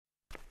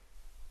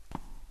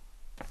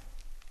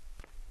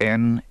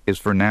N is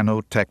for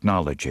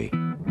nanotechnology,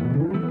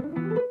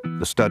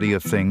 the study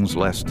of things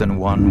less than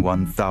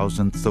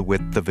 1/1000th the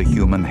width of a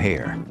human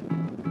hair.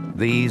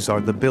 These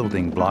are the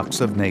building blocks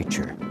of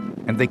nature,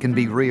 and they can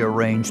be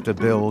rearranged to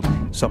build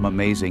some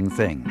amazing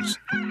things,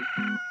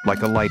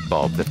 like a light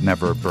bulb that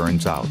never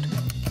burns out,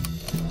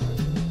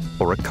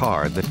 or a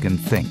car that can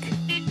think,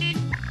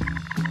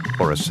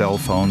 or a cell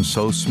phone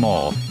so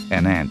small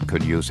an ant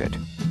could use it,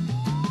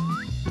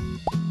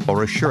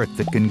 or a shirt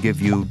that can give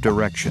you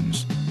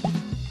directions,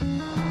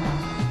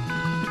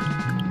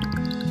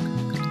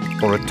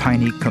 or a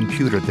tiny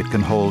computer that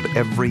can hold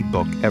every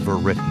book ever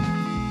written.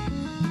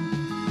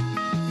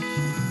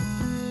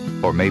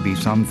 Or maybe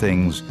some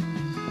things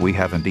we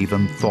haven't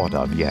even thought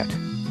of yet,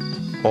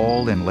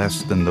 all in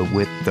less than the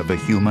width of a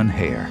human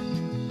hair.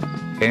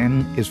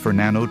 N is for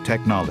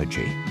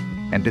nanotechnology,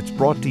 and it's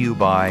brought to you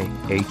by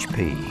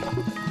HP,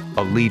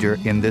 a leader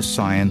in this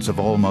science of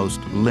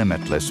almost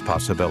limitless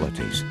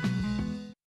possibilities.